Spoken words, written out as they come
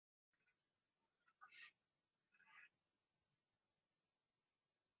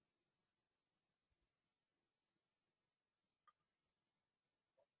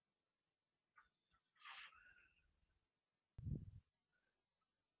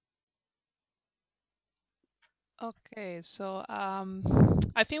Okay, so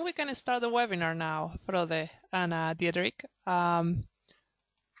I think we can start the webinar now, Frode and Diederik.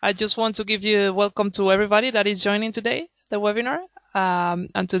 I just want to give you welcome to everybody that is joining today, the webinar.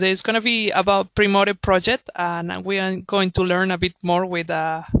 And today is going to be about PRIMORE project, and we are going to learn a bit more with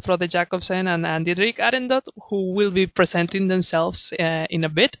Frode Jacobsen and Diederik Arendot, who will be presenting themselves in a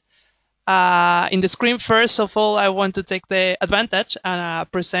bit. In the screen, first of all, I want to take the advantage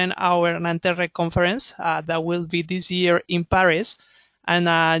and present our Nanterre conference that will be this year in Paris and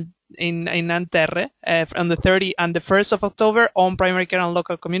in Nanterre on the 30th and the 1st of October on primary care and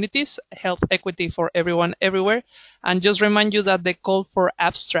local communities, health equity for everyone, everywhere. And just remind you that the call for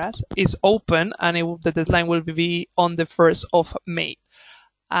abstracts is open and the deadline will be on the 1st of May.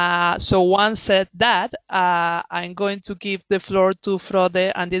 So once said that, I'm going to give the floor to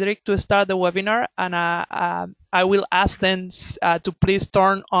Frode and Diederik to start the webinar, and I will ask them to please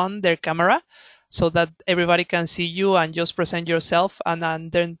turn on their camera so that everybody can see you and just present yourself,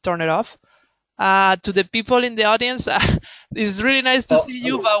 and then turn it off. To the people in the audience, it's really nice to see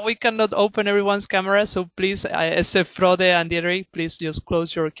you, but we cannot open everyone's camera, so please, except Frode and Diederik, please just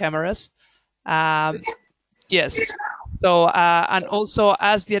close your cameras. Yes. So, and also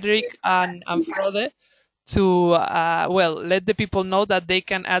ask Diederik and Frode to, let the people know that they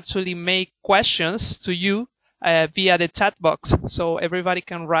can actually make questions to you via the chat box. So everybody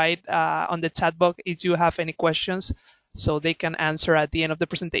can write on the chat box if you have any questions, so they can answer at the end of the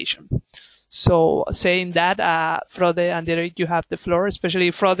presentation. So saying that, Frode and Diederik, you have the floor,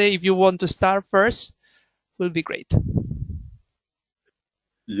 especially Frode, if you want to start first, will be great.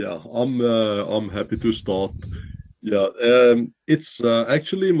 Yeah, I'm happy to start. Yeah, it's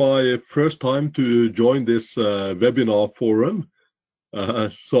actually my first time to join this webinar forum,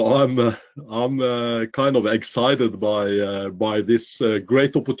 so I'm kind of excited by this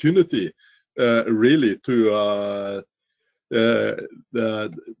great opportunity, really, to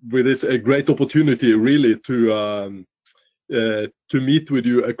with this great opportunity, really, to meet with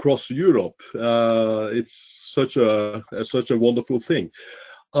you across Europe. It's such a wonderful thing.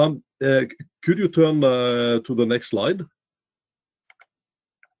 Could you turn to the next slide?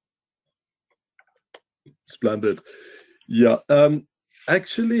 Splendid. Yeah.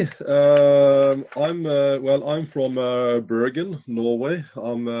 Actually, I'm from Bergen, Norway.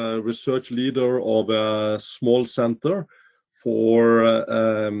 I'm a research leader of a small center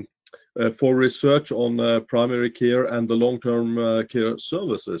for research on primary care and the long-term care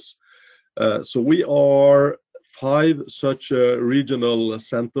services. So we are 5 such regional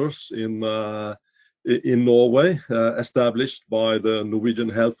centers in Norway, established by the Norwegian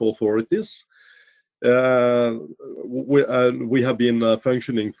health authorities. We have been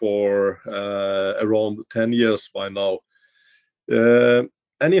functioning for around 10 years by now.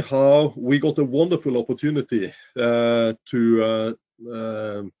 Anyhow, we got a wonderful opportunity to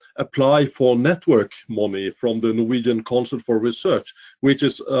apply for network money from the Norwegian Council for Research, which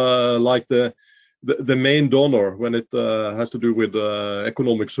is like the main donor when it has to do with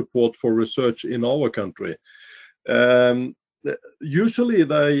economic support for research in our country. Usually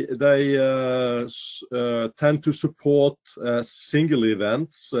they tend to support single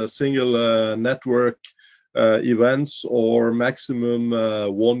events, single network events, or maximum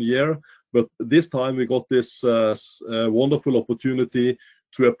 1 year. But this time we got this wonderful opportunity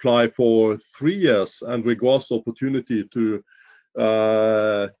to apply for 3 years, and we got the opportunity to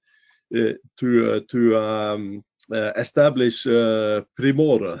establish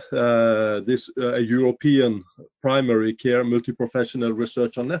PRIMORE, this European primary care multi-professional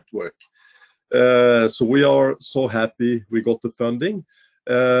researcher network. So we are so happy we got the funding,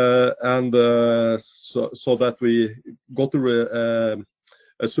 and so that we got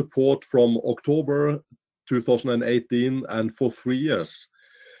a support from October 2018 and for 3 years.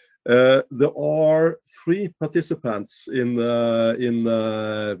 There are 3 participants in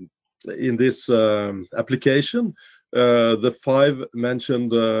this application. The 5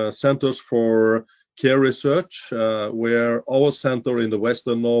 mentioned centers for care research, where our center in the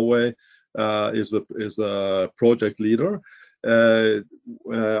Western Norway is the project leader.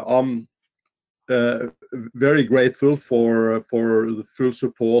 I'm very grateful for the full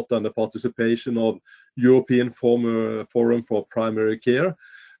support and the participation of European Forum for Primary Care.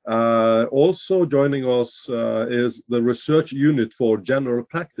 Also joining us is the research unit for general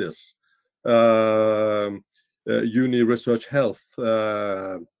practice, Uni Research Health,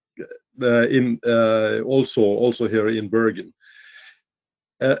 also here in Bergen.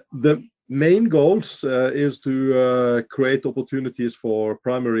 The main goals is to create opportunities for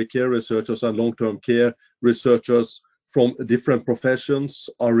primary care researchers and long-term care researchers from different professions,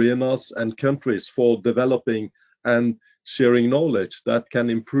 arenas, and countries for developing and sharing knowledge that can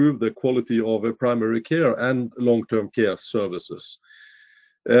improve the quality of primary care and long-term care services.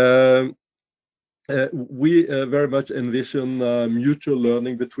 We very much envision mutual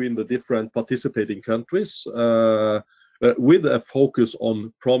learning between the different participating countries with a focus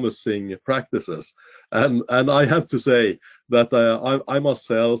on promising practices. And I have to say that I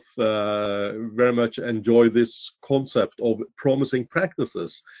myself very much enjoy this concept of promising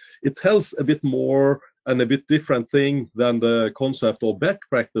practices. It tells a bit more and a bit different thing than the concept of best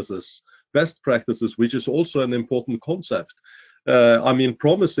practices, which is also an important concept. I mean,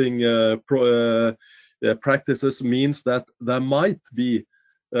 promising practices means that there might be,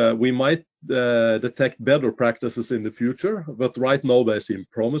 we might detect better practices in the future, but right now they seem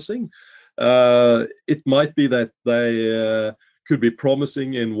promising. It might be that they could be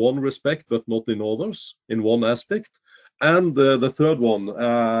promising in one respect, but not in others, in one aspect. And the third one,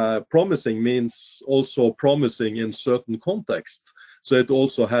 promising means also promising in certain contexts. So it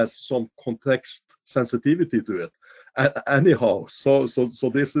also has some context sensitivity to it. Anyhow, so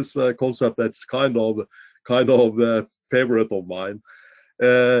this is a concept that's kind of a favorite of mine.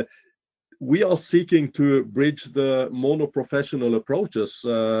 We are seeking to bridge the mono-professional approaches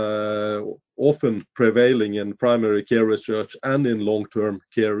often prevailing in primary care research and in long-term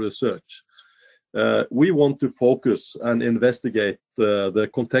care research. We want to focus and investigate the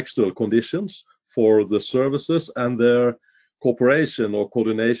contextual conditions for the services and their cooperation or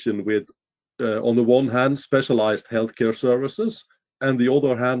coordination with, on the one hand, specialized healthcare services, and the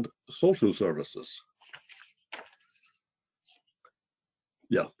other hand, social services.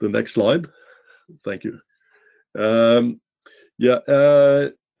 Yeah, the next slide. Thank you.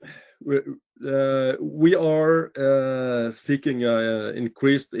 We are seeking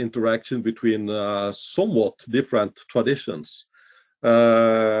increased interaction between somewhat different traditions.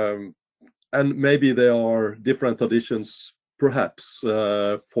 And maybe there are different traditions, perhaps,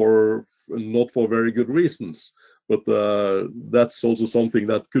 for not for very good reasons, but that's also something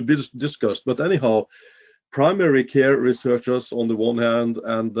that could be discussed. But anyhow, primary care researchers on the one hand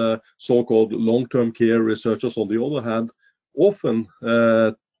and so-called long-term care researchers on the other hand often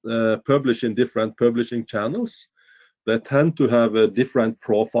publish in different publishing channels. They tend to have different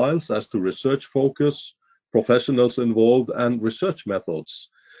profiles as to research focus, professionals involved, and research methods.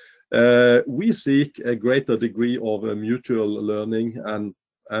 We seek a greater degree of mutual learning and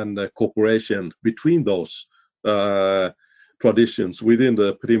cooperation between those traditions within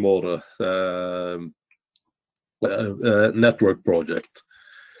the PRIMORE network project.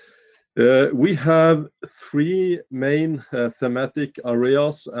 We have three main thematic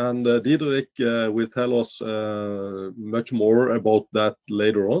areas, and Diederik will tell us much more about that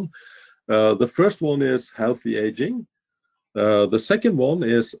later on. The first one is healthy aging. The second one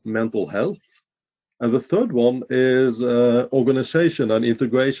is mental health. And the third one is organization and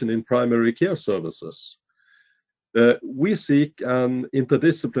integration in primary care services. We seek an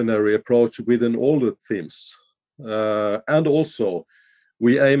interdisciplinary approach within all the themes. And also,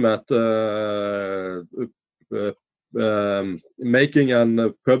 we aim at making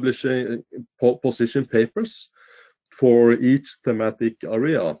and publishing position papers for each thematic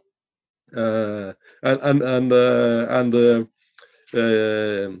area.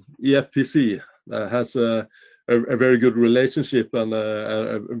 EFPC has a very good relationship and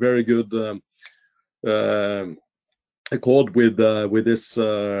a very good accord with this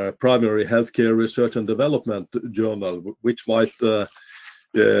primary healthcare research and development journal, which might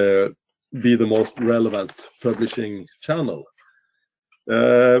be the most relevant publishing channel.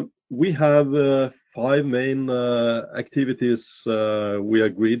 We have 5 main activities we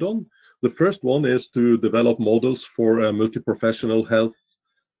agreed on. The first one is to develop models for a multi-professional health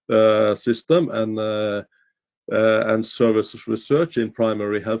system and services research in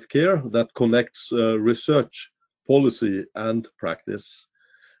primary healthcare that connects research, policy, and practice.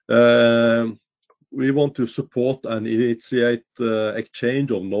 We want to support and initiate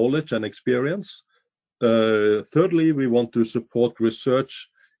exchange of knowledge and experience. Thirdly, we want to support research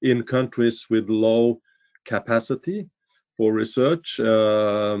in countries with low capacity for research.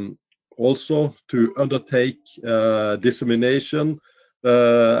 Also to undertake dissemination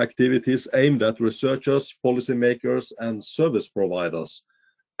activities aimed at researchers, policymakers, and service providers.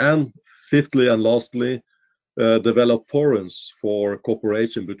 And fifthly and lastly, develop forums for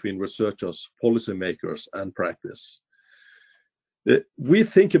cooperation between researchers, policymakers, and practice. We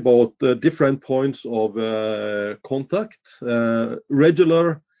think about different points of contact,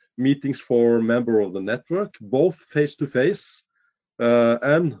 regular meetings for members of the network, both face-to-face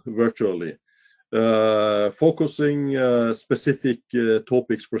and virtually, focusing specific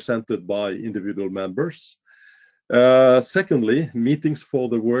topics presented by individual members. Secondly, meetings for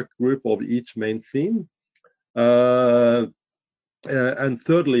the work group of each main theme. And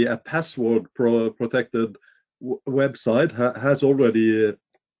thirdly, a password protected website has already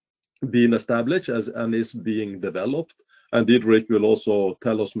been established and is being developed. And Didrik will also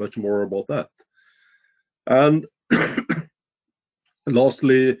tell us much more about that. And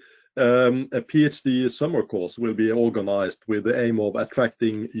lastly, a PhD summer course will be organized with the aim of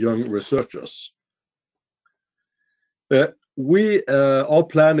attracting young researchers. We are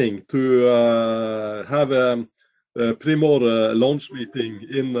planning to have a PRIMORE launch meeting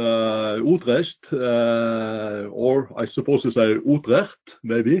in Utrecht, or I suppose to say Utrecht,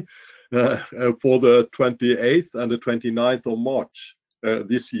 maybe, for the 28th and the 29th of March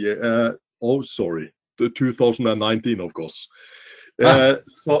this year. Oh, sorry, the 2019, of course. And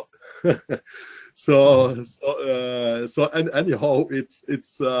anyhow, it's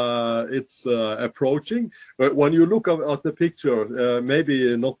approaching. But when you look at the picture,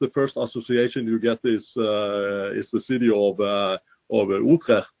 maybe not the first association you get is the city of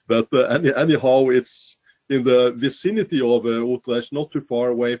Utrecht. But anyhow, it's in the vicinity of Utrecht, not too far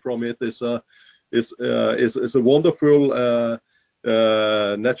away from it. Is a wonderful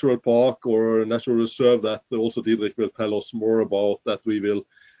natural park or natural reserve that also Didrik will tell us more about, that we will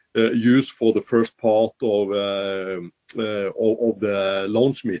use for the first part of the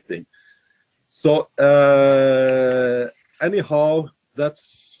launch meeting. So anyhow,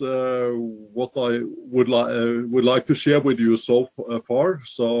 that's what I would like to share with you so far.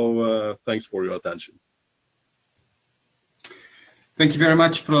 So thanks for your attention. Thank you very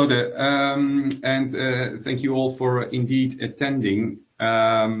much, Frode, and thank you all for indeed attending.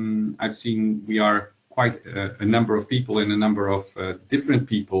 I've seen we are quite a number of people and a number of different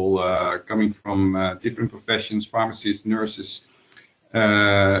people coming from different professions: pharmacists, nurses,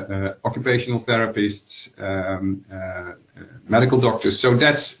 occupational therapists, medical doctors. So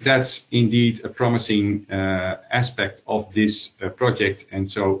that's indeed a promising aspect of this project.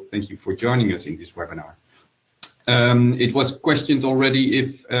 And so thank you for joining us in this webinar. It was questioned already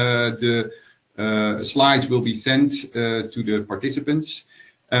if the slides will be sent to the participants.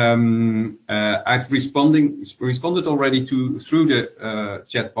 I've responded already through the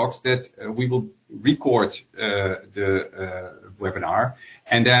chat box that we will record the webinar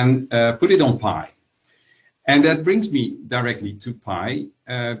and then put it on Pi. And that brings me directly to Pi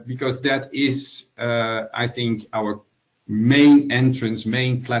because that is, I think, our main entrance,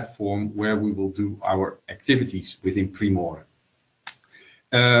 main platform where we will do our activities within PRIMORE.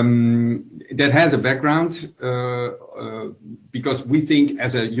 That has a background because we think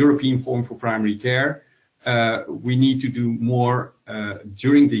as a European Forum for Primary Care, we need to do more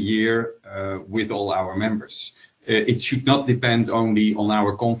during the year with all our members. It should not depend only on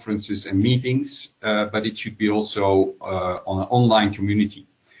our conferences and meetings, but it should be also on an online community.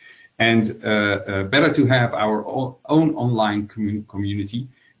 And better to have our own online community,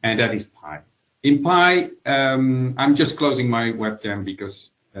 and that is Pi. In Pi, I'm just closing my webcam because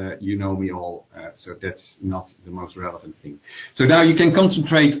you know me all, so that's not the most relevant thing. So now you can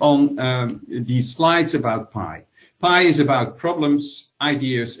concentrate on these slides about Pi. Pi is about problems,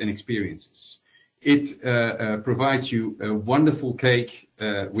 ideas, and experiences. It provides you a wonderful cake,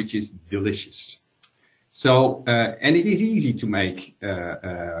 which is delicious. So, and it is easy to make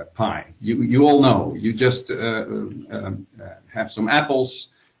pie. You all know. You just have some apples,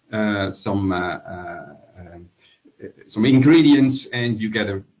 some ingredients, and you get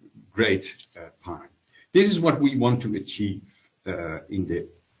a great pie. This is what we want to achieve in the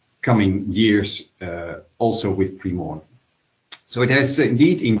coming years, also with PRIMORE. So it has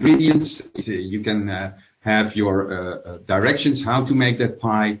indeed ingredients. You can have your directions how to make that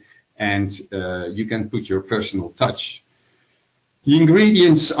pie, and you can put your personal touch. The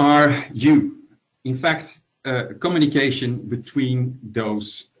ingredients are you. In fact, communication between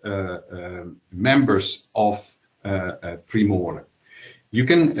those members of PRIMORE. You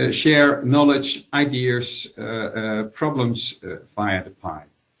can share knowledge, ideas, problems via the pie.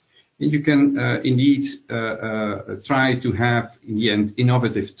 You can indeed try to have, in the end,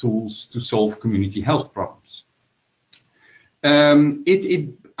 innovative tools to solve community health problems.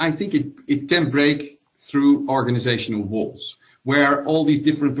 I think it can break through organizational walls, where all these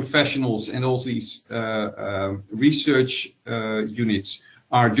different professionals and all these research units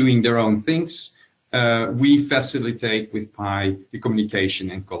are doing their own things. We facilitate with Pi the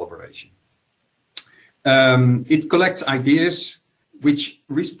communication and collaboration. It collects ideas which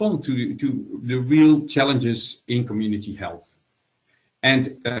respond to the real challenges in community health.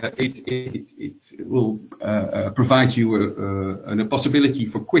 And it will provide you a possibility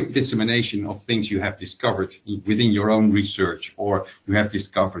for quick dissemination of things you have discovered within your own research or you have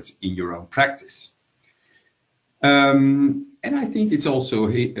discovered in your own practice. And I think it's also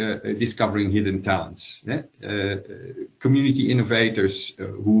discovering hidden talents. Community innovators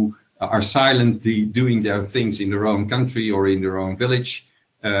who are silently doing their things in their own country or in their own village,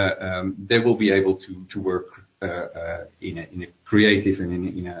 they will be able to work in a creative and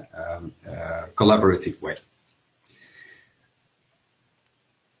in a collaborative way.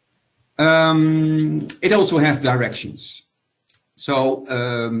 It also has directions. So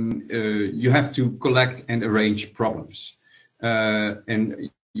you have to collect and arrange problems. And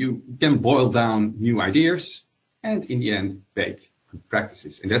you can boil down new ideas and in the end bake good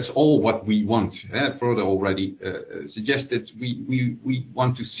practices. And that's all what we want. Frode already suggested we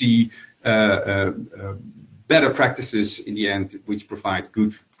want to see better practices in the end, which provide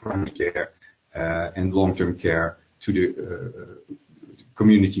good primary care and long-term care to the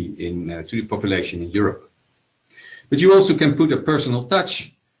community to the population in Europe. But you also can put a personal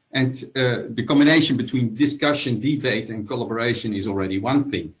touch, and the combination between discussion, debate, and collaboration is already one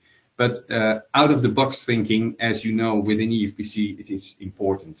thing. But out-of-the-box thinking, as you know, within EFPC, it is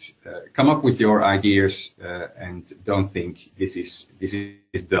important. Come up with your ideas and don't think this is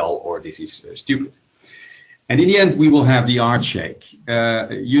dull or this is stupid. And in the end, we will have the art shake.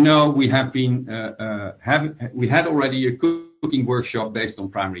 You know, we have been we had already a cooking workshop based on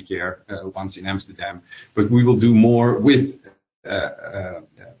primary care once in Amsterdam, but we will do more with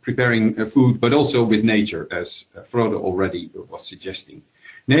preparing food, but also with nature, as Frode already was suggesting.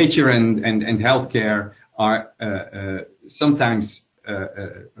 Nature and healthcare are sometimes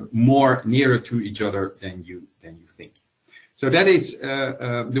more nearer to each other than you think. So that is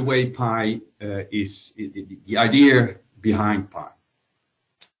the way Pi is the idea behind Pi.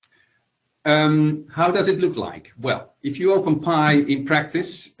 How does it look like? Well, if you open Pi in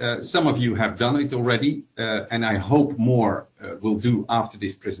practice, some of you have done it already, and I hope more will do after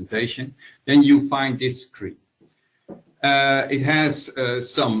this presentation, then you find this screen. It has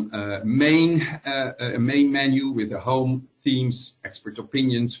some main menu with the home, themes, expert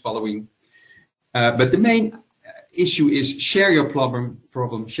opinions following. But the main issue is share your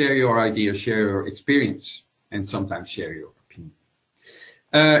problem, share your idea, share your experience, and sometimes share your opinion.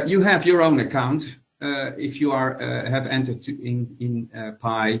 You have your own account if you have entered in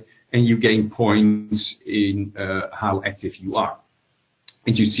Pi, and you gain points in how active you are.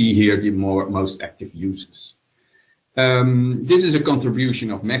 And you see here the most active users. This is a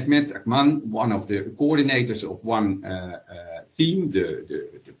contribution of Mehmet Akman, one of the coordinators of one theme,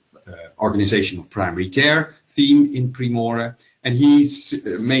 the organization of primary care theme in PRIMORE, and he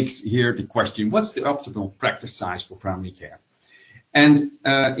makes here the question, what's the optimal practice size for primary care? And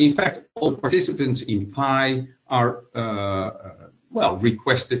in fact, all participants in Pi are well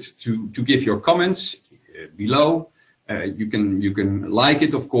requested to give your comments below. You can like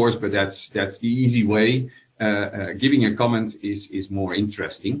it, of course, but that's the easy way. Giving a comment is more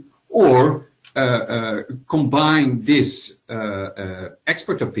interesting, or combine this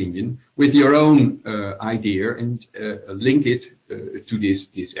expert opinion with your own idea and link it to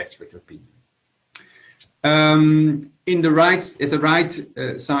this expert opinion. At the right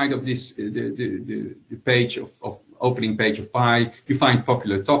side of this, the page of opening page of Pi, you find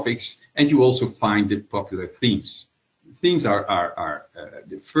popular topics, and you also find the popular themes. Themes are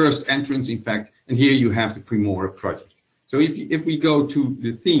the first entrance, in fact, and here you have the PRIMORE project. So if we go to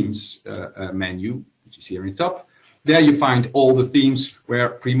the themes menu, which is here in top, there you find all the themes where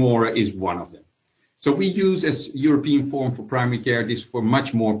PRIMORE is one of them. So we use as European Forum for Primary Care this for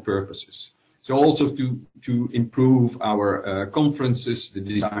much more purposes. So also to improve our conferences, the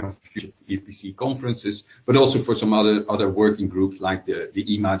design of future EFPC conferences, but also for some other working groups like the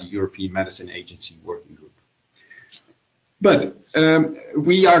EMA, the European Medicine Agency working group. But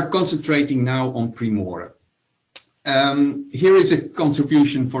we are concentrating now on PRIMORE. Here is a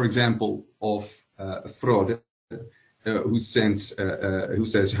contribution, for example, of Frode, who says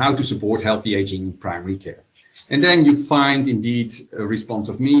how to support healthy aging in primary care. And then you find indeed a response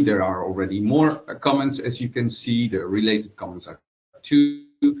of me. There are already more comments, as you can see. The related comments are two,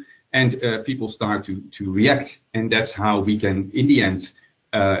 and people start to react. And that's how we can, in the end,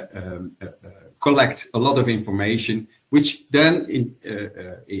 collect a lot of information, which then,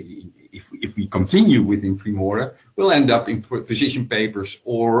 if we continue within PRIMORE, will end up in position papers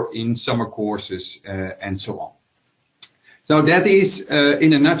or in summer courses and so on. So that is,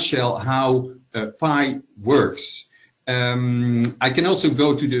 in a nutshell, how Pi works. I can also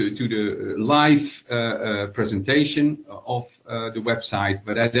go to the live presentation of the website,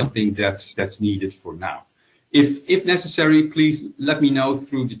 but I don't think that's needed for now. If necessary, please let me know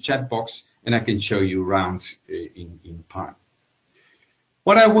through the chat box, and I can show you around in Pi.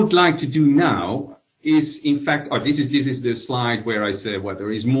 What I would like to do now is, in fact, this is the slide where I say, well,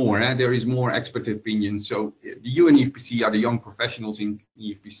 there is more. There is more expert opinion. So the you and EFPC are the young professionals in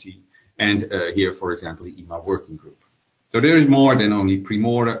EFPC, and here, for example, the EMA working group. So there is more than only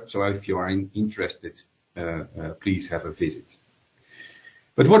PRIMORE. So if you are interested, please have a visit.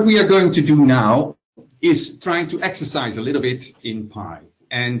 But what we are going to do now is trying to exercise a little bit in Pi,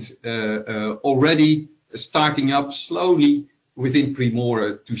 and already starting up slowly within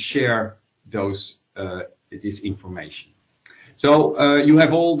PRIMORE to share this information. So you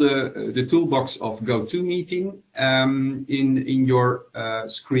have all the toolbox of GoToMeeting in your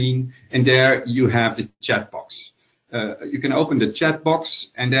screen, and there you have the chat box. You can open the chat box,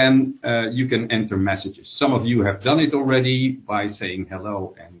 and then you can enter messages. Some of you have done it already by saying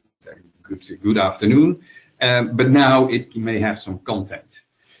hello and good afternoon, but now it may have some content.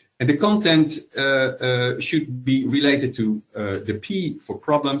 And the content should be related to the P for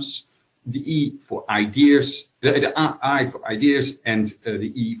problems, the E for ideas, the I for ideas, and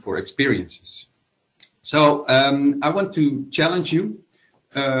the E for experiences. So I want to challenge you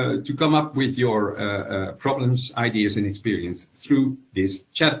to come up with your problems, ideas, and experience through this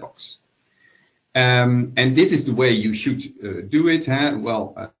chat box. And this is the way you should do it.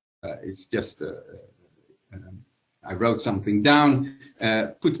 Well, it's just I wrote something down,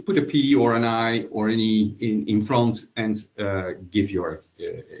 put a P or an I or an E in front, and give your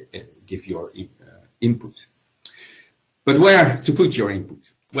input. But where to put your input?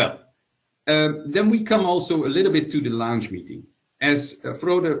 Well, then we come also a little bit to the lounge meeting. As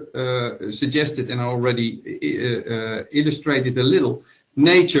Frode suggested and already illustrated a little,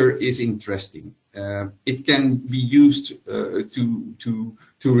 nature is interesting. It can be used to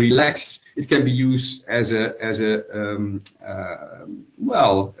relax. It can be used as an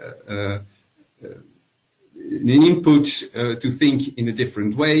input to think in a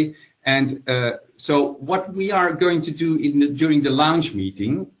different way. And so what we are going to do during the lounge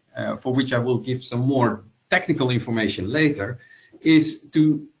meeting, for which I will give some more technical information later, is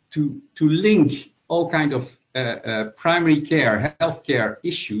to link all kind of primary care, healthcare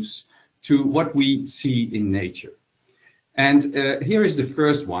issues to what we see in nature. And here is the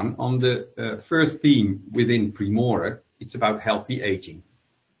first one on the first theme within PRIMORE. It's about healthy aging.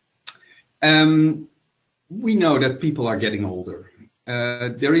 We know that people are getting older.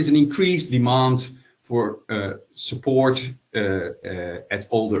 There is an increased demand for support at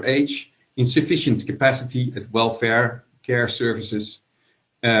older age, insufficient capacity at welfare care services.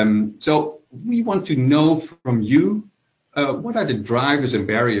 So we want to know from you what are the drivers and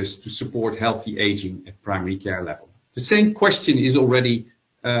barriers to support healthy aging at primary care level. The same question is already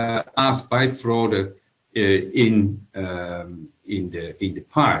asked by Frode in the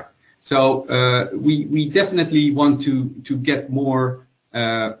PAR. So we definitely want to get more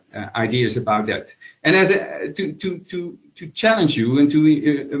ideas about that. And as to challenge you and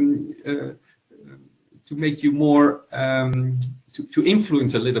to make you more to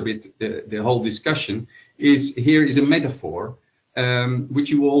influence a little bit the whole discussion, here is a metaphor which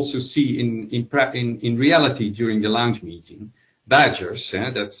you will also see in reality during the lounge meeting. Badgers,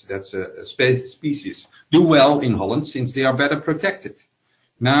 that's a species, do well in Holland since they are better protected.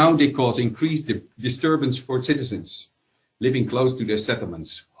 Now they cause increased disturbance for citizens living close to their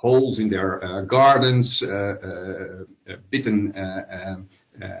settlements, holes in their gardens, bitten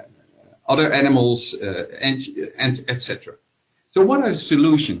other animals, and etc. So what are the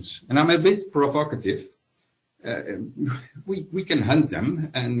solutions? And I'm a bit provocative. We can hunt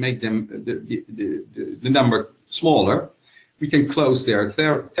them and make them the number smaller. We can close their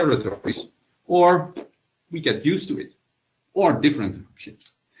territories, or we get used to it, or different options.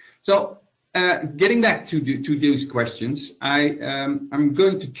 So getting back to these questions, I'm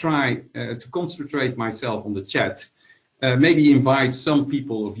going to try to concentrate myself on the chat, maybe invite some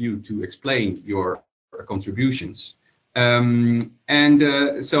people of you to explain your contributions, and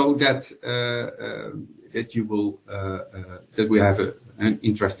so that you will that we have an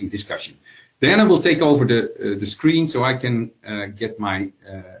interesting discussion. Then I will take over the screen so I can get my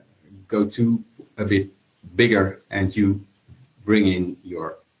go-to a bit bigger, and you bring in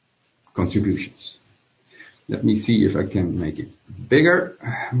your contributions. Let me see if I can make it bigger.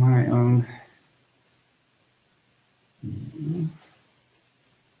 My own.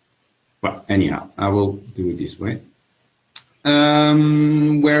 Well, anyhow, I will do it this way.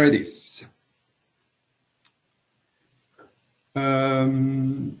 Where it is.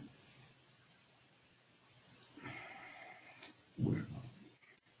 Um,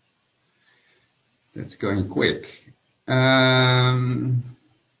 that's going quick. A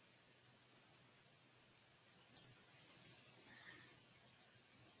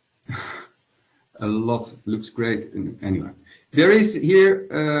lot looks great. Anyway, there is here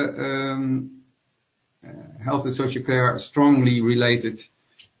health and social care strongly related,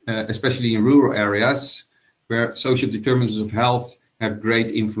 especially in rural areas where social determinants of health have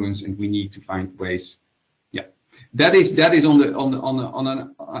great influence, and we need to find ways. Yeah, that is I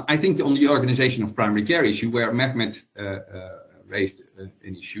think on the organization of primary care issue where Mehmet raised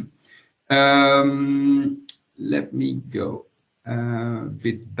an issue. Let me go a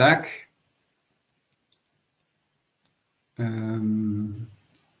bit back.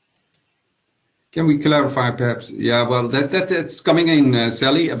 Can we clarify perhaps? Yeah, well, that's coming in,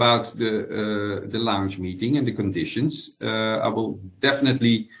 Sally, about the lounge meeting and the conditions. I will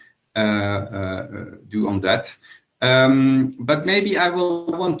definitely do on that. But maybe I will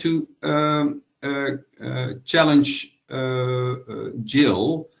want to challenge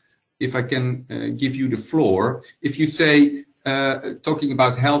Jill, if I can give you the floor. If you say, talking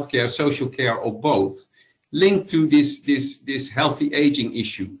about healthcare, social care, or both, linked to this healthy aging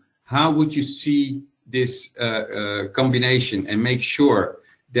issue, how would you see this combination and make sure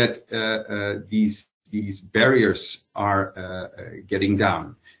that these barriers are getting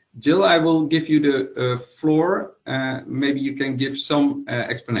down? Jill, I will give you the floor. Maybe you can give some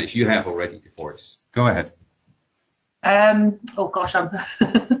explanation. You have already the voice. Go ahead. Oh gosh,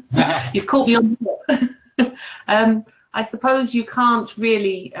 you've caught me on the I suppose you can't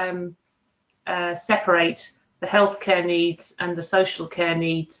really separate the healthcare needs and the social care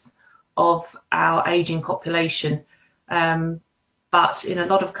needs of our aging population. But in a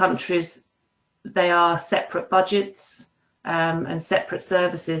lot of countries, they are separate budgets and separate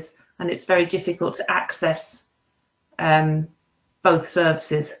services, and it's very difficult to access both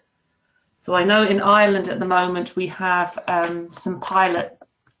services. So I know in Ireland at the moment we have some pilot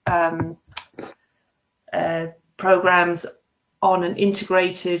programs on an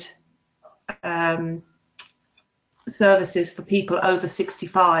integrated services for people over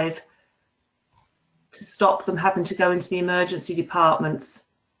 65 to stop them having to go into the emergency departments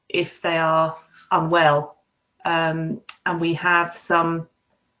if they are unwell. And we have some,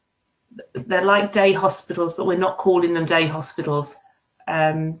 they're like day hospitals, but we're not calling them day hospitals.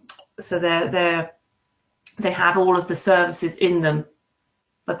 So they have all of the services in them,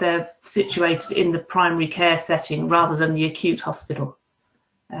 but they're situated in the primary care setting rather than the acute hospital.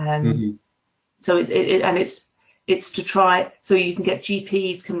 So it's to try, so you can get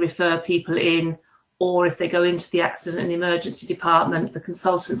GPs can refer people in, or if they go into the accident and emergency department, the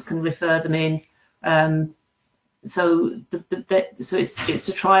consultants can refer them in. So it's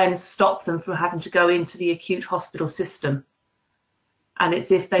to try and stop them from having to go into the acute hospital system. And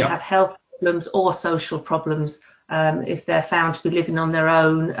it's if they have health problems or social problems, if they're found to be living on their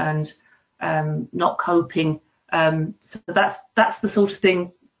own and not coping. So that's the sort of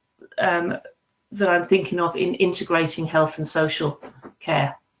thing that I'm thinking of in integrating health and social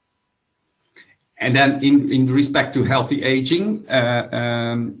care. And then in respect to healthy aging,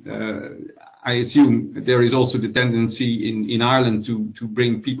 I assume there is also the tendency in Ireland to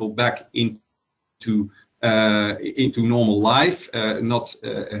bring people back into normal life, not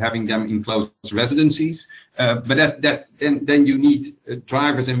having them in close residencies. But then you need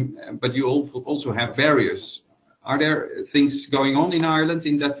drivers, but you also have barriers. Are there things going on in Ireland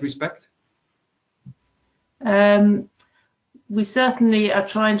in that respect? We certainly are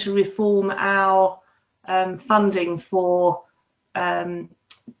trying to reform our funding for,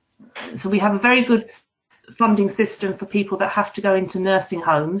 so we have a very good funding system for people that have to go into nursing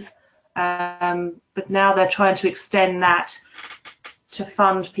homes, but now they're trying to extend that to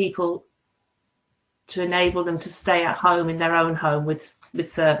fund people to enable them to stay at home in their own home with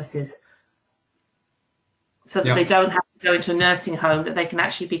services, so that they don't have to go into a nursing home, that they can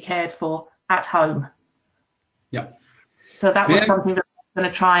actually be cared for at home. Yeah. So that was something that I'm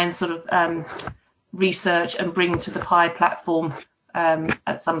going to try and sort of research and bring to the PI platform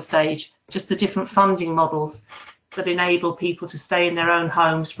at some stage, just the different funding models that enable people to stay in their own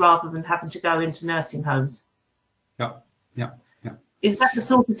homes rather than having to go into nursing homes. Yeah. Is that the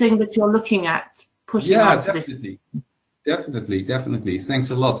sort of thing that you're looking at pushing onto this? Definitely.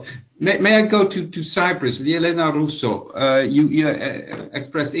 Thanks a lot. May I go to Cyprus? Elena Russo, you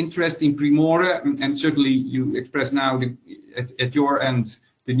expressed interest in PRIMORE, and certainly you express now at your end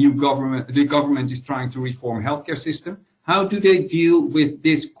the government is trying to reform healthcare system. How do they deal with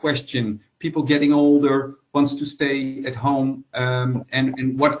this question people getting older, wants to stay at home,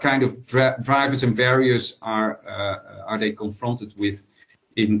 and what kind of drivers and barriers are they confronted with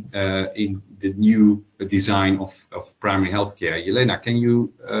in the new design of primary healthcare? Jelena, can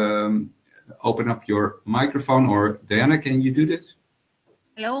you open up your microphone, or Diana, can you do this?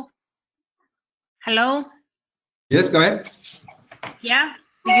 Hello? Hello? Yes, go ahead. Yeah?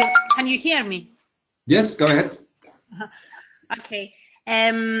 Can you hear me? Yes, go ahead. Okay.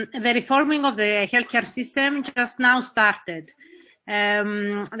 The reforming of the healthcare system just now started.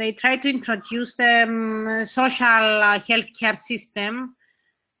 They tried to introduce the social healthcare system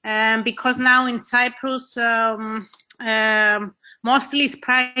because now in Cyprus mostly it's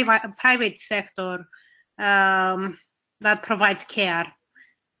private sector that provides care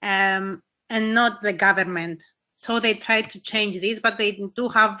and not the government. So they tried to change this, but they do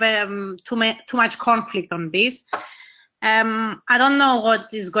have too much conflict on this. I don't know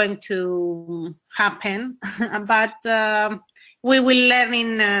what is going to happen, but we will learn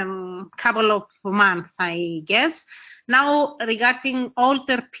in a couple of months, I guess. Now, regarding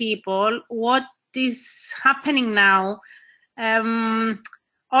older people, what is happening now?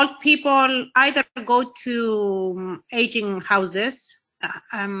 Old people either go to aging houses.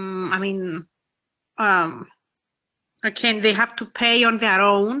 They have to pay on their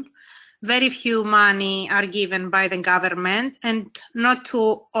own. Very few money are given by the government, and not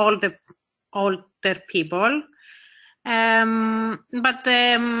to all the older people. But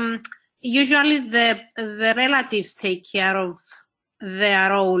usually the relatives take care of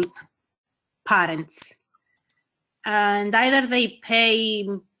their old parents, and either they pay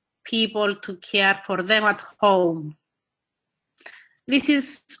people to care for them at home. This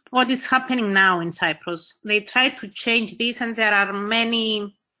is what is happening now in Cyprus. They try to change this, and there are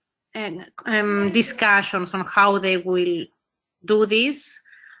many discussions on how they will do this,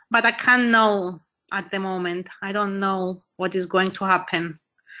 but I can't know at the moment. I don't know what is going to happen.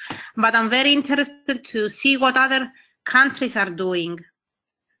 But I'm very interested to see what other countries are doing.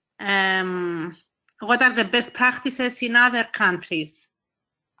 What are the best practices in other countries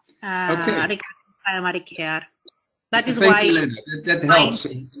regarding primary care? That is why that helps.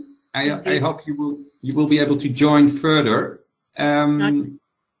 I hope you will be able to join further.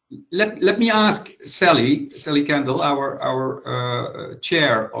 Let me ask Sally Kendall, our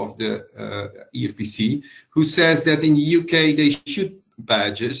chair of the EFPC, who says that in the UK they should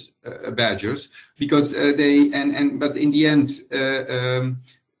badgers because but in the end the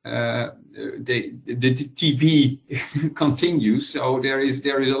TB continues, so there is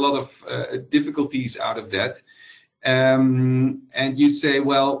a lot of difficulties out of that. And you say,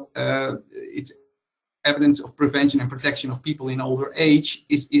 well, it's evidence of prevention and protection of people in older age.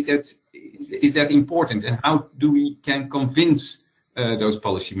 Is that important, and how do we can convince those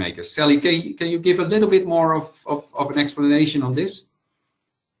policymakers? Sally, can you give a little bit more of an explanation on this?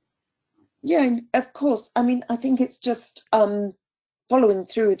 Yeah, of course. I mean, I think it's just following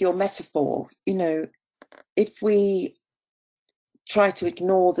through with your metaphor. You know, if we try to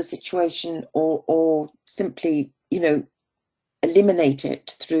ignore the situation or simply, you know, eliminate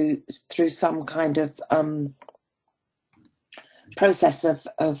it through some kind of process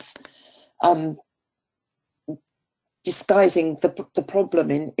of disguising the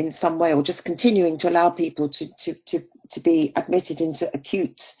problem in some way, or just continuing to allow people to be admitted into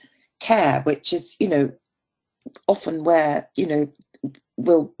acute care, which is, you know, often where, you know,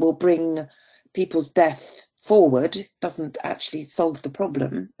 will bring people's death forward, doesn't actually solve the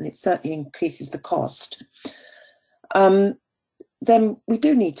problem, and it certainly increases the cost. Then we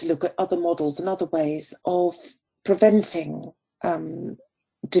do need to look at other models and other ways of preventing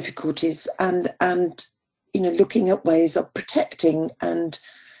difficulties and you know, looking at ways of protecting and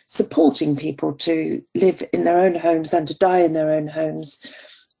supporting people to live in their own homes and to die in their own homes,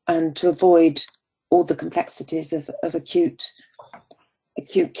 and to avoid all the complexities of acute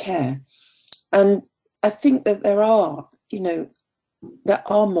care. And I think that there are, you know, there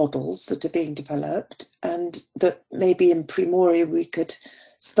are models that are being developed, and that maybe in PRIMORE we could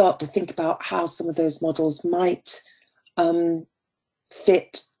start to think about how some of those models might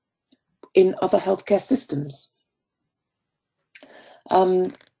fit in other healthcare systems,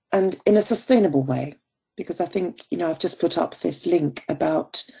 and in a sustainable way. Because I think, you know, I've just put up this link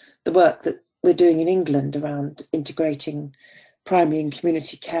about the work that we're doing in England around integrating primary and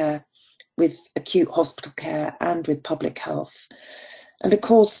community care with acute hospital care and with public health. And of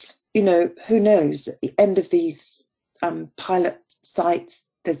course, you know, who knows, at the end of these pilot sites,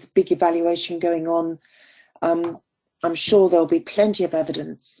 there's a big evaluation going on. I'm sure there'll be plenty of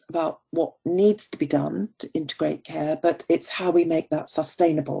evidence about what needs to be done to integrate care, but it's how we make that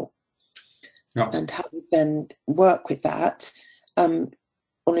sustainable. and how we then work with that in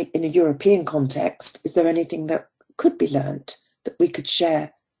a European context. Is there anything that could be learnt that we could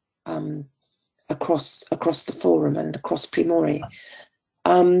share across the forum and across PRIMORE?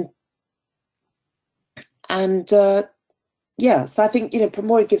 Yeah, so I think,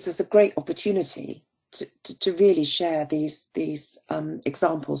 PRIMORE gives us a great opportunity to really share these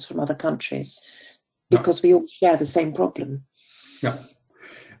examples from other countries, because we all share the same problem. Yeah.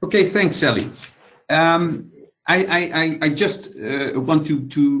 Okay, thanks, Sally. I just want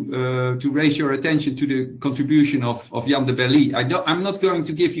to raise your attention to the contribution of Jan de Belly. I'm not going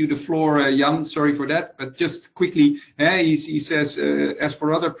to give you the floor, Jan, sorry for that, but just quickly, he says, as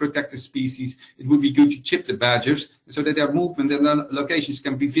for other protected species, it would be good to chip the badgers so that their movement and their locations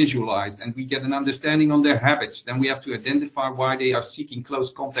can be visualized and we get an understanding on their habits. Then we have to identify why they are seeking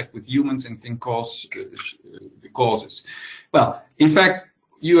close contact with humans and can cause the causes. Well, in fact,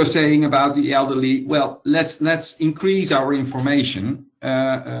 you are saying about the elderly. Well, let's increase our information.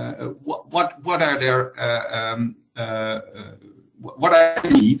 What are their what are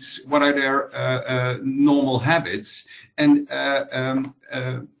their needs? What are their normal habits? And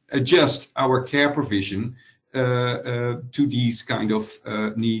adjust our care provision to these kind of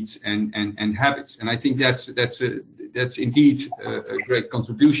needs and habits. And I think that's indeed a great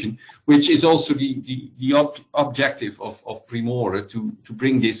contribution, which is also the objective of PRIMORE, to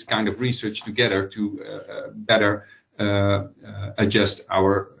bring this kind of research together to better adjust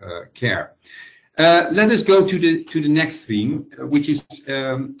our care. Let us go to the next theme, which is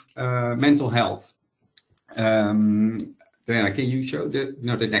mental health. Diana, can you show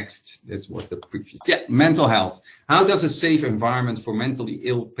the next? That's what the previous. Yeah, mental health. How does a safe environment for mentally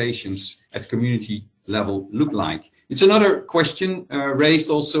ill patients at community level look like? It's another question raised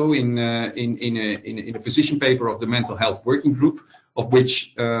also in a position paper of the Mental Health Working Group, of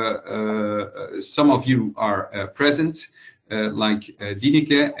which some of you are present, like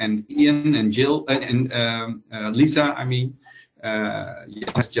Dineke and Ian and Jill and Lisa. I mean,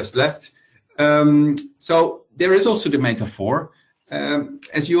 has just left. So there is also the metaphor,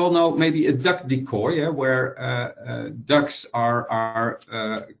 as you all know, maybe a duck decoy, yeah, where ducks are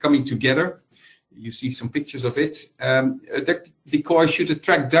coming together. You see some pictures of it. A duck decoy should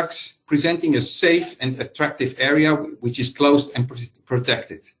attract ducks, presenting a safe and attractive area which is closed and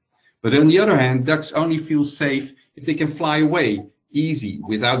protected. But on the other hand, ducks only feel safe if they can fly away easy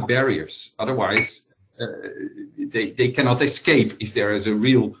without barriers. Otherwise, they cannot escape if there is a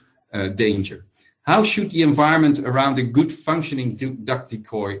real danger. How should the environment around a good functioning duck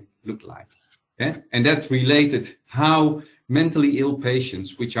decoy look like? Yeah? And that's related how mentally ill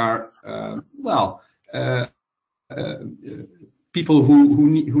patients, which are people who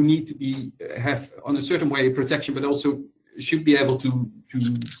need to have on a certain way protection, but also should be able to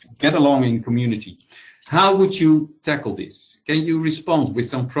get along in community. How would you tackle this? Can you respond with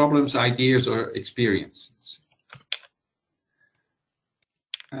some problems, ideas, or experiences?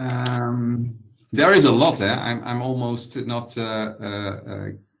 There is a lot. I'm almost not.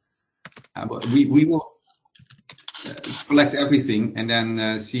 We will collect everything and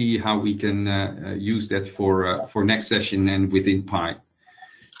then see how we can use that for next session and within PI.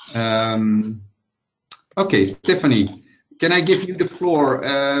 Okay, Stephanie, can I give you the floor?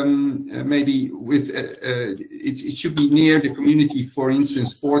 Maybe with it should be near the community, for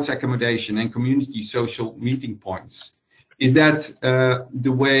instance, sports accommodation and community social meeting points. Is that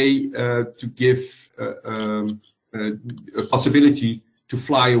the way to give a possibility to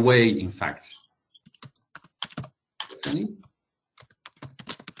fly away, in fact? Stephanie?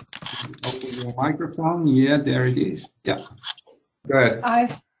 Open your microphone. Yeah, there it is. Yeah. Go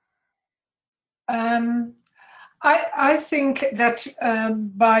ahead. I think that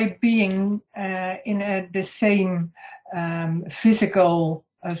by being in the same physical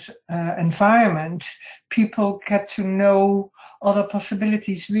environment, people get to know other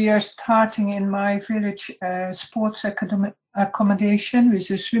possibilities. We are starting in my village sports accommodation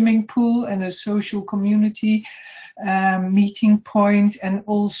with a swimming pool and a social community meeting point and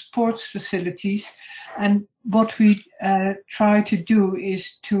all sports facilities. And what we try to do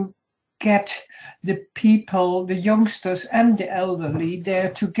is to get the people, the youngsters and the elderly there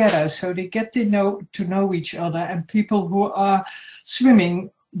together, so they get to know each other. And people who are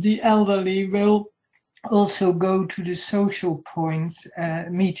swimming, the elderly will also go to the social point,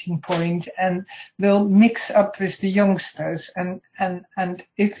 meeting point, and will mix up with the youngsters. And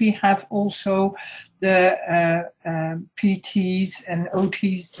if we have also the PTs and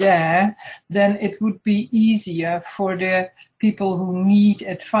OTs there, then it would be easier for the people who need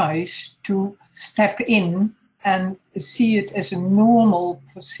advice to step in and see it as a normal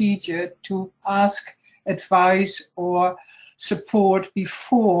procedure to ask advice or support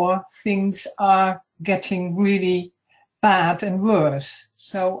before things are getting really bad and worse.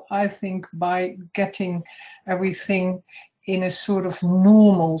 So I think by getting everything in a sort of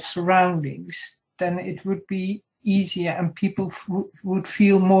normal surroundings, then it would be easier and people would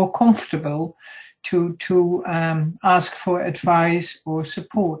feel more comfortable to ask for advice or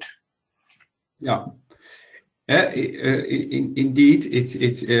support. Yeah. Indeed,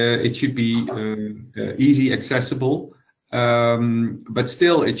 it should be easy, accessible, but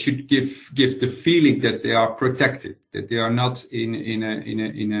still it should give the feeling that they are protected, that they are not in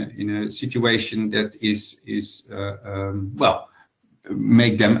a situation that is well,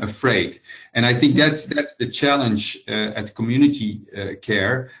 make them afraid. And I think that's the challenge at community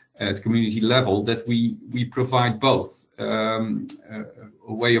care, at community level, that we provide both.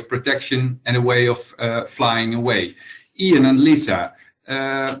 A way of protection and a way of flying away. Ian and Lisa,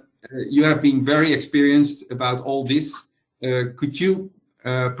 you have been very experienced about all this. Could you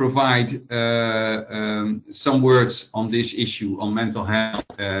provide some words on this issue, on mental health?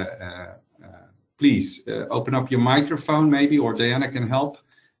 Please open up your microphone maybe, or Diana can help.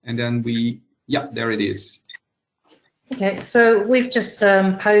 And then yeah, there it is. Okay, so we've just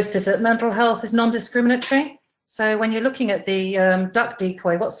posted that mental health is non-discriminatory. So when you're looking at the duck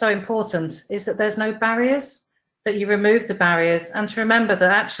decoy, what's so important is that there's no barriers, that you remove the barriers, and to remember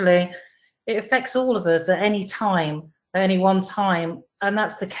that actually it affects all of us at any time, at any one time, and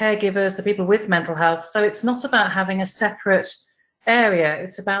that's the caregivers, the people with mental health. So it's not about having a separate area,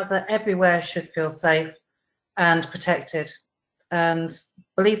 it's about that everywhere should feel safe and protected, and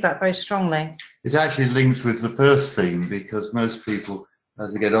believe that very strongly. It actually links with the first theme, because most people,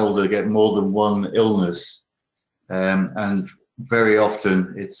 as they get older, get more than one illness. And very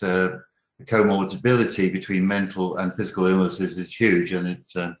often it's a comorbidity between mental and physical illnesses is huge, and it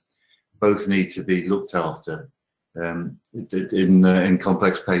both need to be looked after in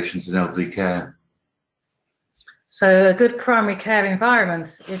complex patients in elderly care. So a good primary care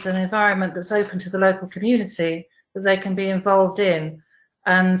environment is an environment that's open to the local community, that they can be involved in.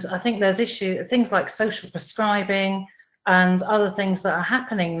 And I think there's things like social prescribing and other things that are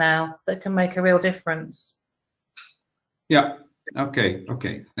happening now that can make a real difference. Yeah, okay,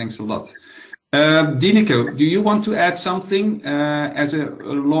 thanks a lot. Dineke, do you want to add something as a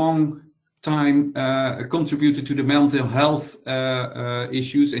long time contributor to the mental health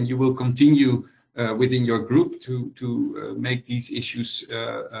issues, and you will continue within your group to make these issues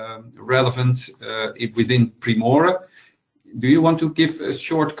relevant within PRIMORE? Do you want to give a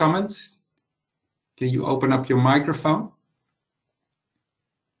short comment? Can you open up your microphone?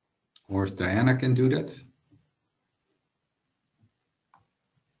 Or Diana can do that.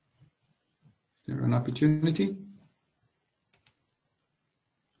 Is there an opportunity?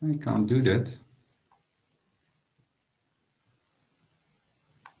 I can't do that.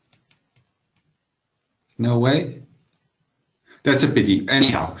 No way. That's a pity.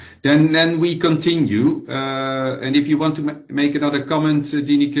 Anyhow, then we continue. And if you want to make another comment,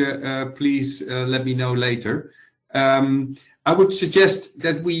 Dineke, please let me know later. I would suggest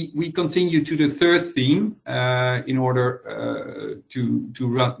that we continue to the third theme in order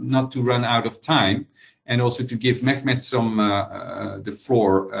not to run out of time, and also to give Mehmet the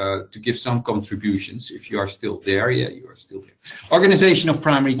floor to give some contributions. If you are still there, yeah, you are still there. Organization of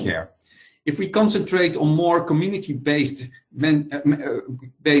primary care. If we concentrate on more community-based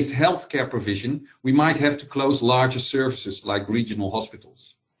healthcare provision, we might have to close larger services like regional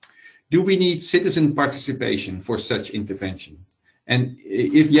hospitals. Do we need citizen participation for such intervention? And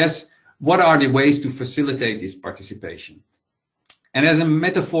if yes, what are the ways to facilitate this participation? And as a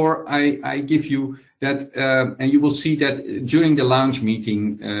metaphor, I give you that, and you will see that during the lounge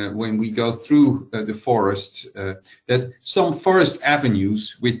meeting, when we go through the forest, that some forest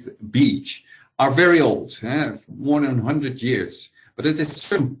avenues with beech are very old, more than 100 years. But at a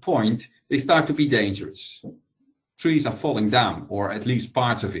certain point, they start to be dangerous. Trees are falling down, or at least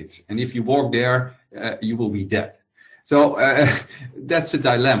parts of it. And if you walk there, you will be dead. So that's a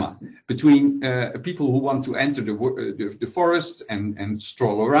dilemma between people who want to enter the forest and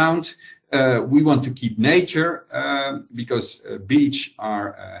stroll around. We want to keep nature because beech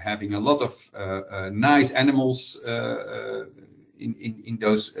are having a lot of nice animals in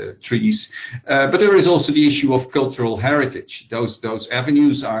those trees. But there is also the issue of cultural heritage. Those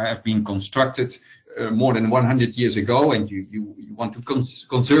avenues have been constructed more than 100 years ago, and you want to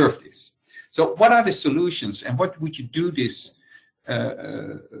conserve this. So what are the solutions, and what would you do this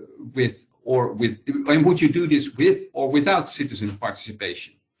with or without citizen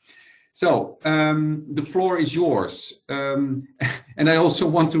participation? So the floor is yours. And I also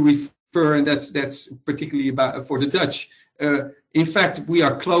want to refer, and that's particularly about for the Dutch. In fact, we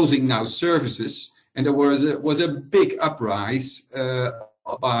are closing now services, and there was a big uprise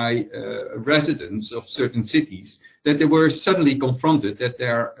by residents of certain cities that they were suddenly confronted that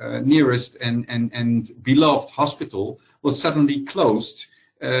their nearest and beloved hospital was suddenly closed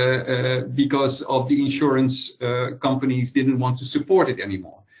because of the insurance companies didn't want to support it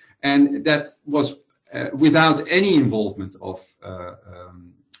anymore, and that was without any involvement of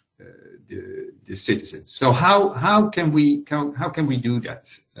the citizens. So how can we do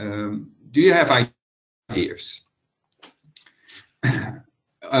that? Do you have ideas?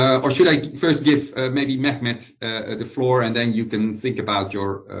 Or should I first give maybe Mehmet the floor, and then you can think about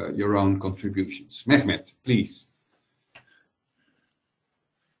your own contributions. Mehmet, please.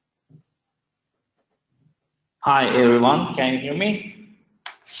 Hi everyone, can you hear me?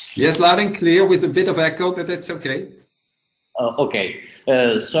 Yes, loud and clear with a bit of echo, but that's okay. Okay,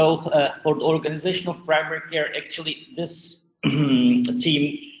 so for the organization of primary care, actually this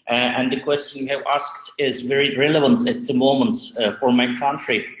team and the question you have asked is very relevant at the moment for my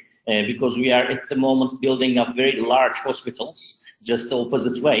country because we are at the moment building up very large hospitals just the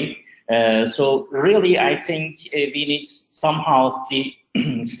opposite way. So really I think we need somehow the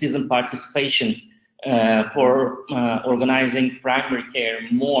citizen participation for organizing primary care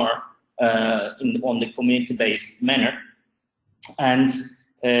more on the community-based manner. And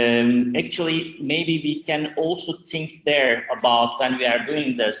actually, maybe we can also think there about when we are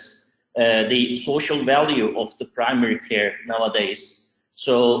doing this, the social value of the primary care nowadays.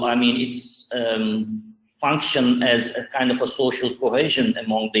 So, I mean, it's function as a kind of a social cohesion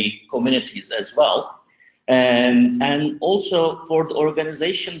among the communities as well. And also for the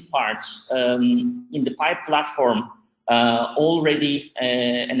organization part, in the PIPE platform, already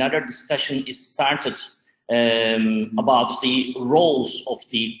another discussion is started about the roles of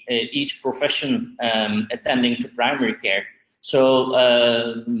the each profession attending to primary care. So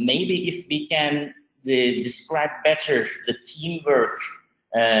maybe if we can describe better the teamwork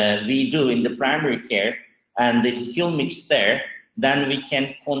we do in the primary care and the skill mix there, then we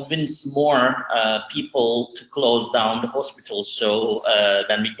can convince more people to close down the hospitals. So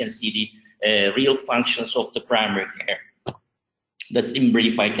then we can see the real functions of the primary care. That's in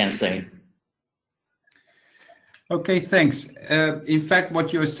brief, I can say. Okay, thanks. In fact,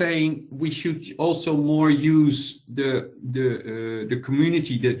 what you're saying, we should also more use the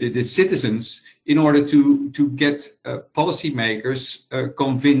community, the citizens, in order to get policymakers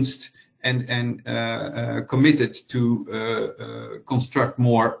convinced and committed to construct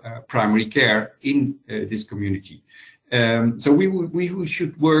more primary care in this community. So we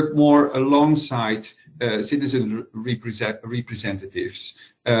should work more alongside citizen representatives,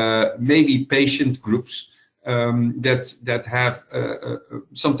 maybe patient groups, that have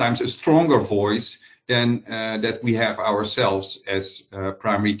sometimes a stronger voice than that we have ourselves as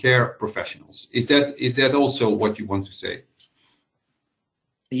primary care professionals. Is that also what you want to say?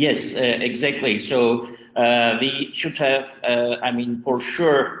 Yes, exactly. So we should have, I mean, for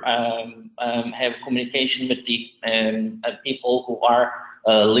sure, have communication with the people who are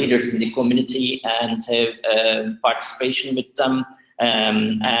leaders in the community and have participation with them.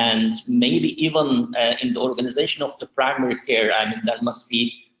 And maybe even in the organization of the primary care, I mean, there must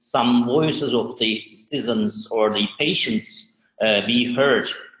be some voices of the citizens or the patients be heard.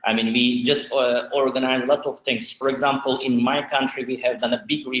 I mean, we just organize a lot of things. For example, in my country, we have done a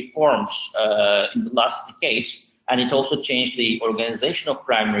big reforms in the last decade, and it also changed the organization of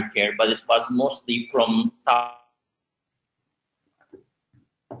primary care, but it was mostly from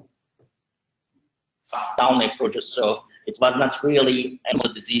top-down approaches. So it was not really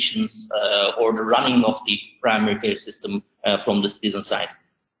any decisions or the running of the primary care system from the citizen side.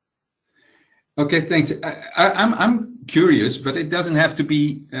 Okay, thanks. I'm curious, but it doesn't have to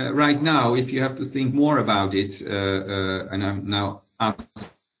be right now. If you have to think more about it, and I'm now asking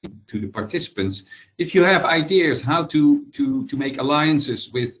to the participants, if you have ideas how to make alliances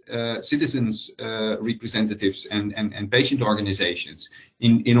with citizens representatives and patient organizations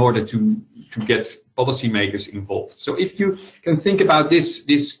in order to get policymakers involved. So if you can think about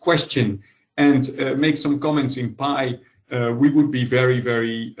this question and make some comments in PI, we would be very,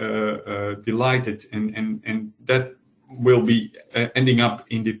 very delighted, and that will be ending up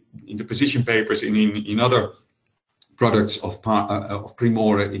in the position papers in other products of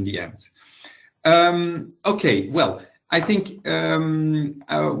PRIMORE in the end. Okay, well, I think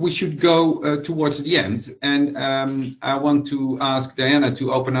we should go towards the end, and I want to ask Diana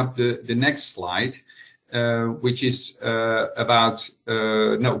to open up the next slide. which is about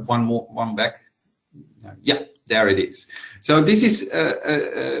no, one back. Yeah, there it is. So this is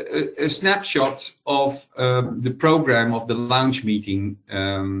a snapshot of the program of the launch meeting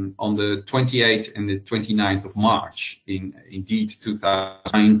on the 28th and the 29th of March indeed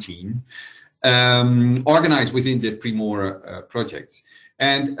 2019, organized within the PRIMORE project.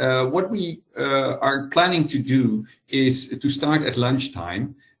 And what we are planning to do is to start at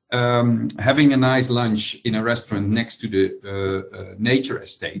lunchtime, having a nice lunch in a restaurant next to the nature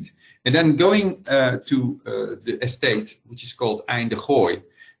estate, and then going to the estate, which is called Einde Gooi,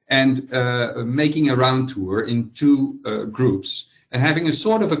 and making a round tour in 2 groups, and having a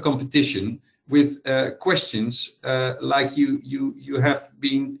sort of a competition with questions like you have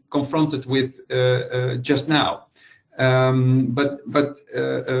been confronted with just now.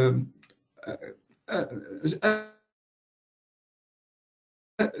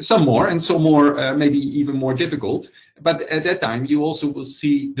 Some more, and some more maybe even more difficult. But at that time, you also will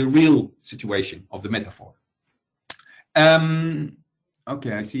see the real situation of the metaphor.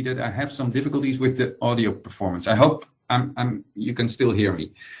 Okay, I see that I have some difficulties with the audio performance. I hope you can still hear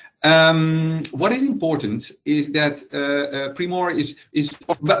me. What is important is that PRIMORE is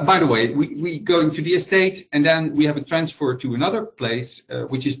by the way, we go into the estate, and then we have a transfer to another place,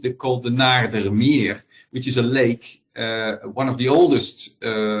 which is called the Naardermeer, which is a lake, one of the oldest,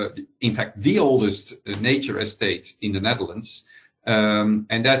 in fact, the oldest nature estate in the Netherlands.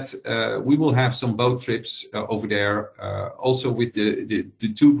 And that we will have some boat trips over there, also with the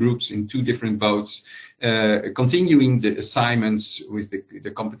 2 groups in 2 different boats, continuing the assignments with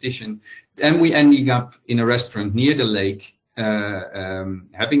the competition. And we ending up in a restaurant near the lake,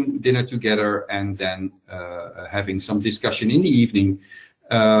 having dinner together, and then having some discussion in the evening.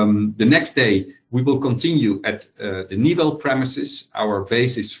 The next day, we will continue at the Nivelle premises, our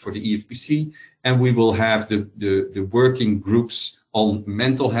basis for the EFPC, and we will have the working groups on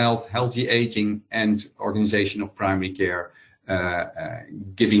mental health, healthy aging, and organization of primary care,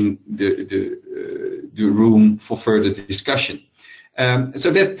 giving the room for further discussion.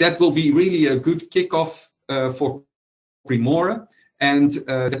 So that will be really a good kickoff for PRIMORE, and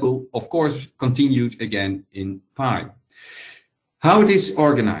that will, of course, continue again in PI. How it is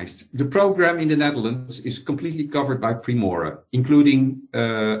organized. The program in the Netherlands is completely covered by PRIMORE, including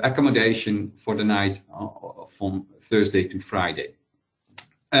accommodation for the night from Thursday to Friday.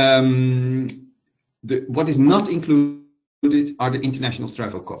 What is not included are the international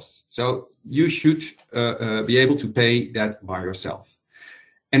travel costs. So you should be able to pay that by yourself.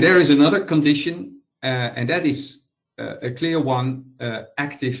 And there is another condition, and that is a clear one,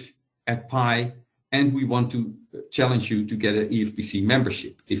 active at PI, and we want to challenge you to get an EFPC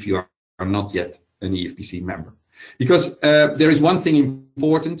membership if you are not yet an EFPC member. Because there is one thing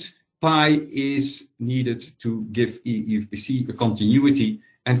important, PI is needed to give EFPC a continuity,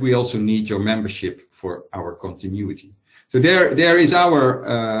 and we also need your membership for our continuity. So there is our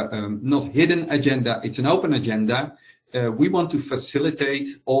not hidden agenda, it's an open agenda. We want to facilitate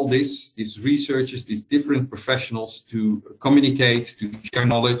all these researchers, these different professionals to communicate, to share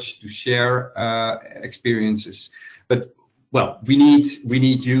knowledge, to share experiences. But well, we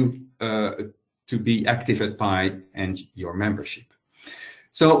need you to be active at PI and your membership.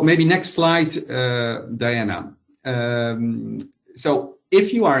 So maybe next slide, Diana. So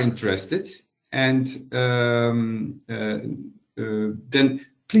if you are interested, and then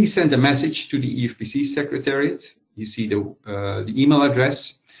please send a message to the EFPC Secretariat. You see the email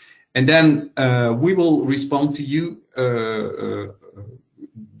address, and then we will respond to you,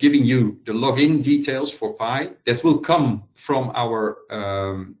 giving you the login details for PI that will come from our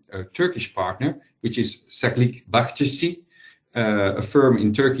Turkish partner, which is Saklik Bahçesi, a firm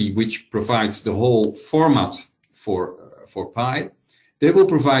in Turkey which provides the whole format for PI. They will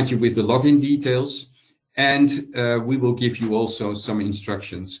provide you with the login details, and we will give you also some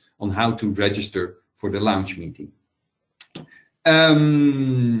instructions on how to register for the launch meeting.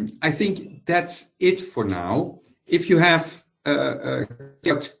 I think that's it for now. If you have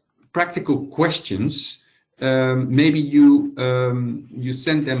practical questions, maybe you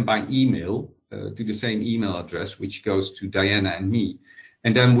send them by email to the same email address, which goes to Diana and me,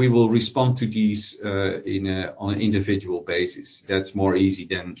 and then we will respond to these on an individual basis. That's more easy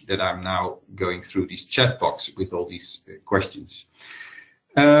than that I'm now going through this chat box with all these questions.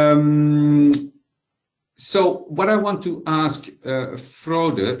 So what I want to ask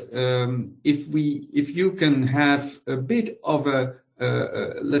Frode, if you can have a bit of a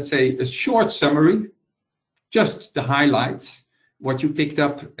let's say a short summary, just the highlights, what you picked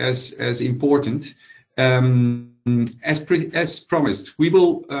up as important. As promised, we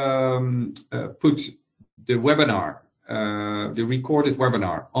will put the webinar, the recorded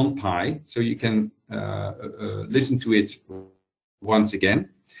webinar on Pi, so you can listen to it once again,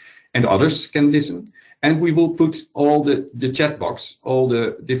 and others can listen. And we will put all the chat box, all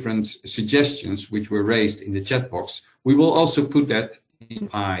the different suggestions which were raised in the chat box. We will also put that in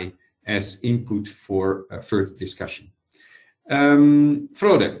Pi as input for further discussion.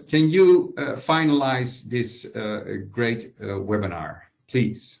 Frode, can you finalize this great webinar,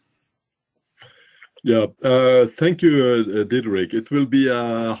 please? Yeah, thank you, Didrik. It will be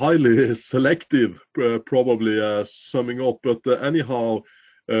highly selective, probably summing up, but anyhow,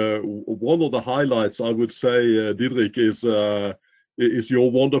 one of the highlights I would say, Didrik, is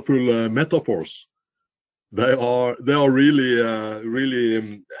your wonderful metaphors. They are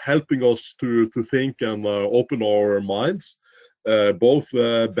really helping us to think and open our minds. Both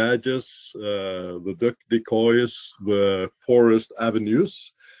badges, the duck decoys, the forest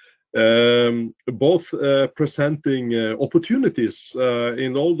avenues, both presenting opportunities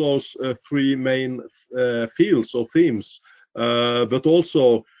in all those three main fields or themes, but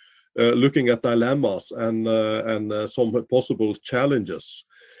also looking at dilemmas and some possible challenges.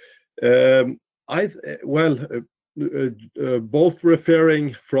 Both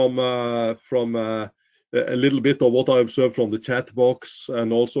referring from a little bit of what I observed from the chat box,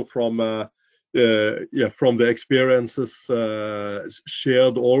 and also from the experiences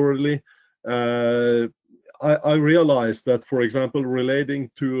shared orally, I realized that, for example, relating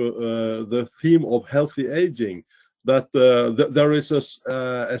to the theme of healthy aging, that there is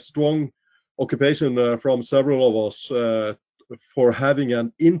a strong occupation from several of us for having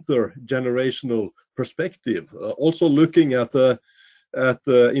an intergenerational perspective, also looking at the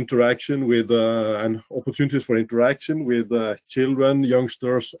interaction with and opportunities for interaction with children,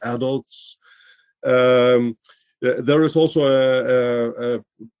 youngsters, adults. There is also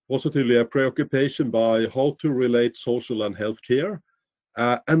positively a preoccupation by how to relate social and health care,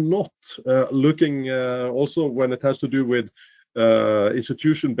 and not looking also when it has to do with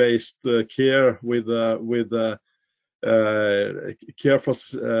institution-based care with care for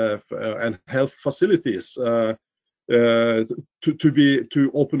and health facilities,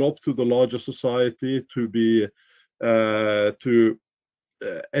 to open up to the larger society, to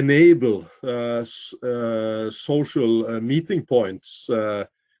enable social meeting points.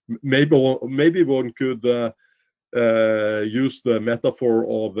 Maybe one could use the metaphor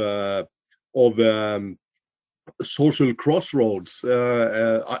of social crossroads.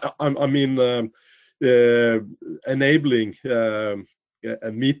 I mean, enabling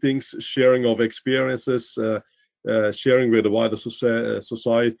meetings, sharing of experiences, sharing with the wider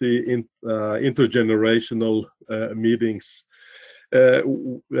society, intergenerational meetings.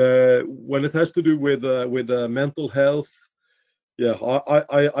 When it has to do with mental health, yeah,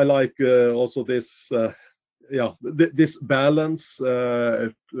 I like also this this balance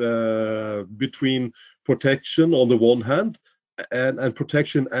between protection on the one hand and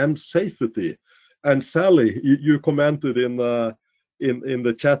protection and safety. And Sally, you commented in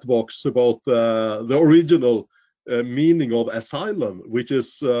the chat box about the original meaning of asylum, which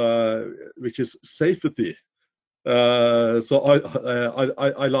is safety. So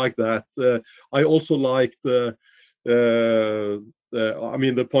I like that. I also liked I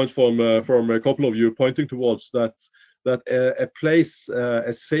mean, the point from a couple of you pointing towards that a place,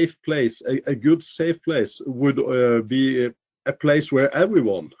 a safe place, a good safe place would be a place where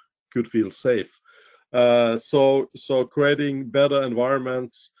everyone could feel safe. So creating better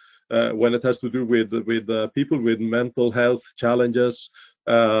environments when it has to do with people with mental health challenges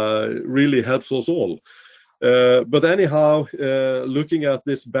really helps us all. But anyhow, looking at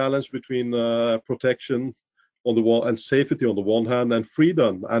this balance between protection on the one and safety on the one hand, and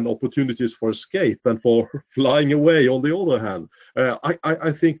freedom and opportunities for escape and for flying away on the other hand,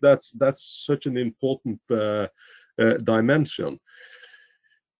 I think that's such an important dimension.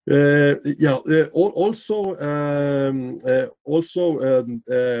 Also,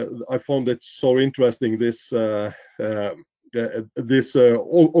 I found it so interesting, this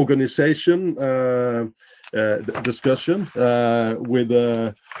organization discussion with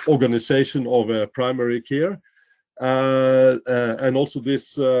the organization of primary care, and also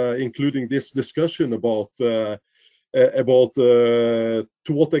this including this discussion about to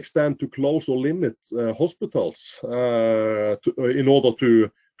what extent to close or limit hospitals in order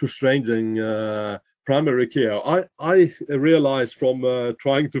to strengthen primary care. I realized from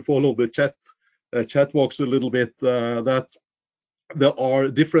trying to follow the chat box a little bit that there are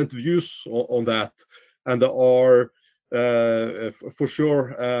different views on that, and there are for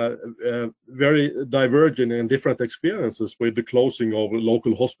sure very diverging in different experiences with the closing of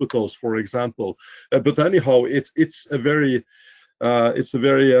local hospitals, for example. But anyhow, it's a very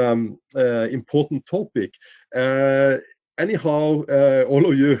important topic. Anyhow, all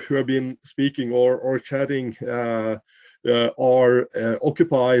of you who have been speaking or chatting are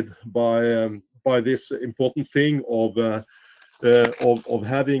occupied by this important thing of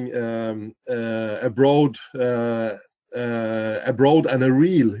having a broad and a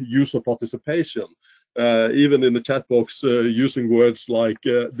real user participation, even in the chat box, using words like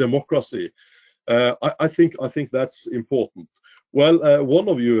democracy. I think that's important. Well, one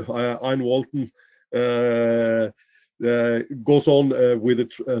of you, Ein Walton, goes on with a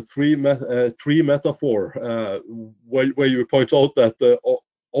tree metaphor, where you point out that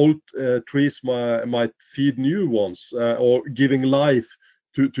old trees might feed new ones, or giving life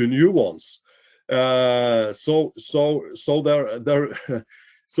to new ones. However,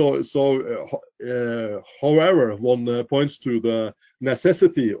 one points to the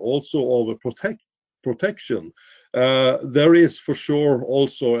necessity also of protection. There is for sure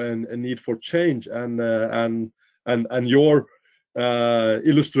also a need for change, and your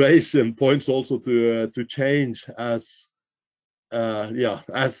illustration points also to change as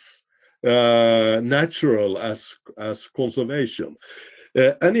natural as conservation.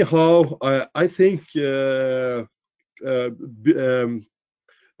 Anyhow, I think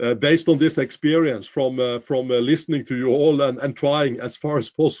based on this experience from listening to you all and trying as far as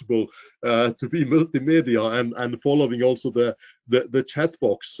possible to be multimedia and following also the chat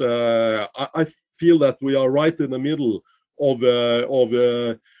box, I feel that we are right in the middle of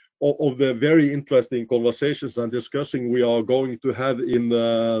the very interesting conversations and discussing we are going to have in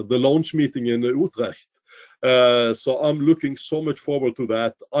the launch meeting in Utrecht. So I'm looking so much forward to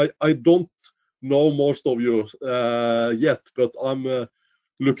that. I don't know most of you yet, but I'm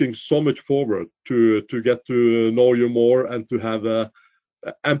looking so much forward to get to know you more and to have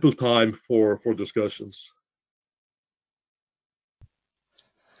ample time for discussions.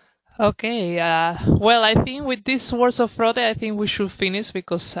 Okay, well, I think with these words of Frode, I think we should finish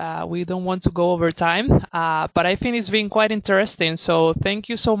because we don't want to go over time. But I think it's been quite interesting. So thank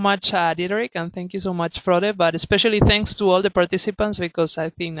you so much, Didrik, and thank you so much, Frode. But especially thanks to all the participants, because I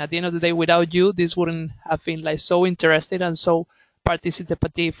think at the end of the day, without you, this wouldn't have been like so interesting and so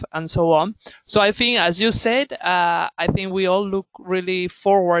participative and so on. So I think, as you said, I think we all look really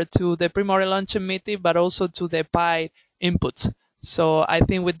forward to the PRIMORE launching meeting, but also to the PI inputs. So I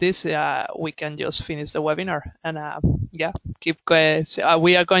think with this, we can just finish the webinar and keep.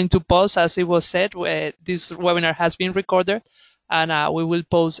 We are going to post, as it was said, this webinar has been recorded, and we will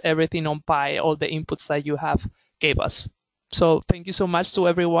post everything on PI, all the inputs that you have gave us. So thank you so much to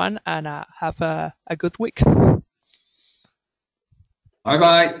everyone, and have a good week.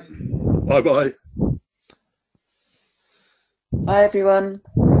 Bye-bye. Bye-bye. Bye, everyone.